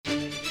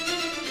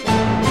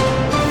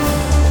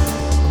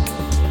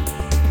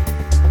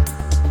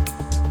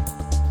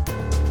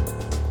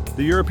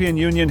The European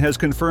Union has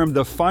confirmed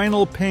the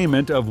final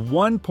payment of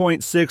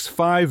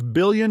 $1.65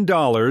 billion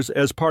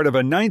as part of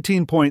a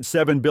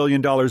 $19.7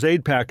 billion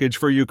aid package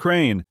for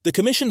Ukraine. The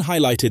Commission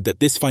highlighted that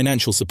this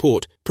financial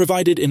support,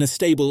 provided in a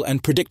stable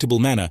and predictable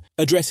manner,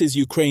 addresses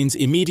Ukraine's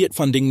immediate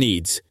funding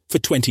needs for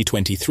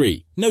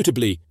 2023.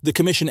 Notably, the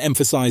Commission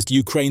emphasized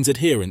Ukraine's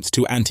adherence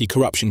to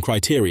anti-corruption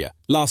criteria.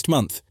 Last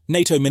month,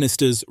 NATO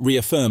ministers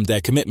reaffirmed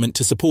their commitment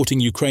to supporting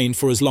Ukraine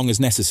for as long as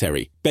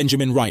necessary.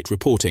 Benjamin Wright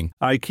reporting.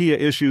 IKEA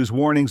issues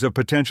warnings of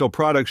potential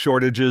product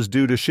shortages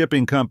due to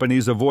shipping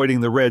companies avoiding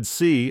the Red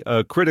Sea,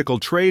 a critical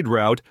trade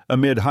route,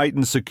 amid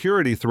heightened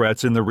security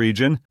threats in the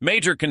region.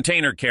 Major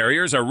container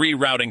carriers are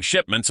rerouting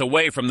shipments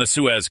away from the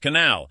Suez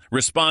Canal,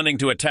 responding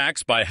to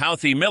attacks by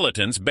Houthi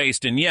militants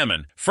based in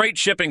Yemen. Freight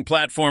shipping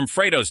platform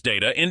Freightos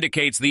data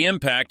indicates the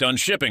impact on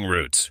shipping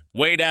routes.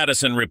 Wade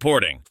Addison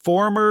reporting.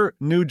 Former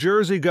New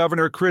Jersey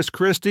Governor Chris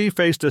Christie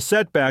faced a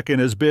setback in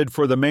his bid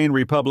for the Maine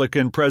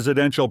Republican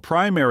presidential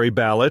primary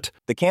ballot.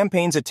 The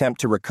campaign's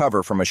attempt to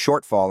recover from a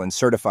shortfall in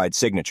certified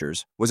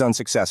signatures was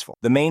unsuccessful.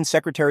 The Maine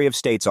Secretary of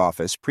State's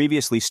office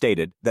previously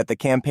stated that the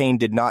campaign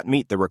did not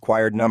meet the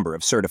required number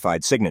of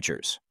certified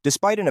signatures.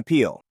 Despite an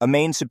appeal, a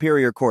Maine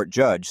Superior Court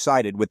judge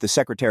sided with the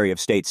Secretary of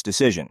State's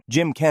decision.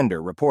 Jim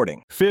Kender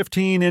reporting.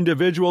 15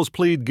 individuals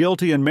plead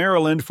guilty in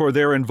Maryland for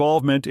their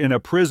involvement in a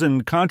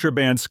prison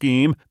contraband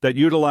scheme that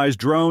utilized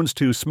drones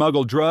to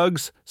smuggle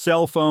drugs,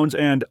 cell phones,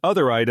 and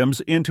other items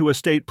into a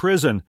state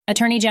prison.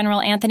 Attorney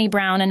General Anthony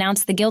Brown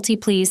announced the guilty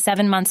pleas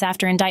 7 months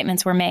after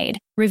indictments were made,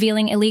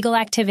 revealing illegal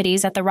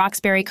activities at the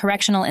Roxbury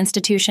Correctional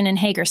Institution in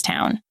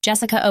Hagerstown.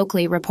 Jessica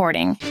Oakley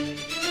reporting.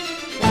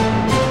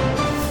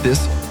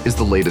 This is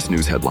the latest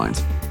news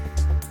headlines.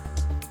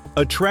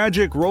 A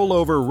tragic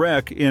rollover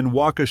wreck in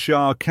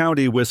Waukesha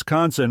County,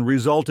 Wisconsin,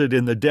 resulted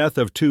in the death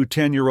of two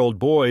 10-year-old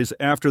boys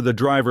after the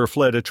driver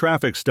fled a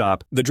traffic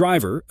stop. The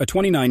driver, a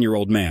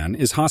 29-year-old man,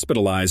 is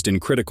hospitalized in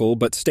critical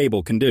but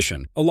stable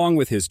condition, along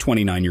with his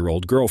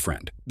 29-year-old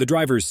girlfriend. The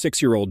driver's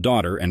 6-year-old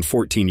daughter and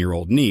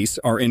 14-year-old niece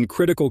are in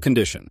critical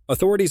condition.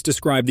 Authorities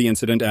describe the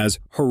incident as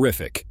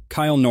horrific.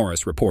 Kyle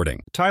Norris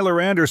reporting.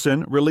 Tyler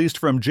Anderson, released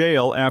from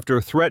jail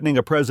after threatening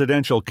a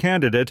presidential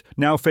candidate,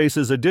 now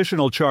faces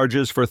additional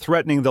charges for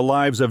threatening the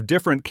lives of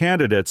different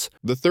candidates.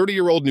 The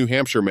 30-year-old New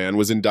Hampshire man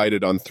was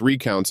indicted on 3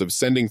 counts of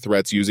sending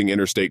threats using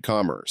interstate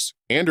commerce.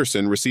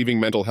 Anderson, receiving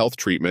mental health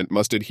treatment,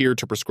 must adhere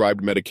to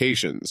prescribed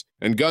medications,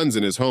 and guns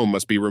in his home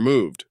must be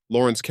removed.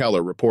 Lawrence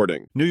Keller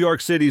reporting. New York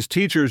City's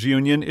teachers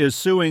union is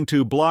suing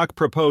to block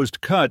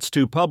proposed cuts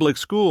to public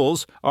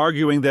schools,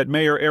 arguing that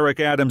Mayor Eric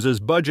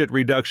Adams's budget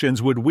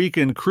reductions would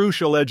weaken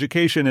crucial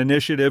education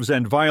initiatives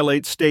and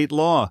violate state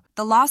law.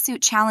 The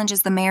lawsuit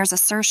challenges the mayor's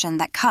assertion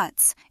that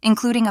cuts,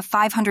 including a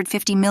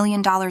 $550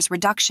 million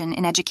reduction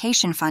in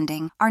education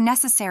funding, are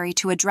necessary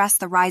to address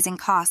the rising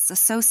costs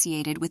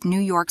associated with New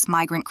York's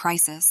migrant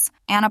crisis.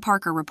 Anna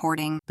Parker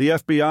reporting. The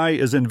FBI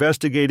is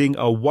investigating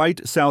a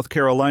white South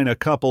Carolina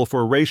couple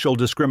for racial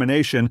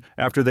discrimination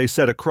after they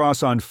set a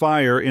cross on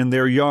fire in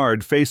their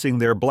yard facing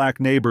their black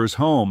neighbor's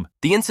home.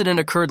 The incident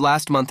occurred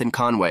last month in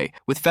Conway,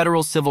 with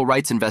federal civil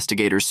rights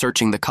investigators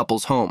searching the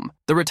couple's home.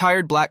 The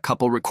retired black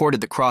couple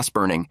recorded the cross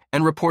burning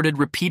and reported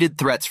repeated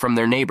threats from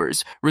their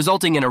neighbors,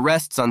 resulting in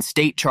arrests on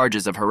state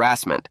charges of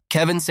harassment.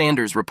 Kevin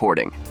Sanders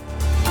reporting.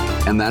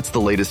 And that's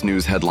the latest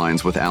news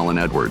headlines with Alan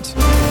Edwards.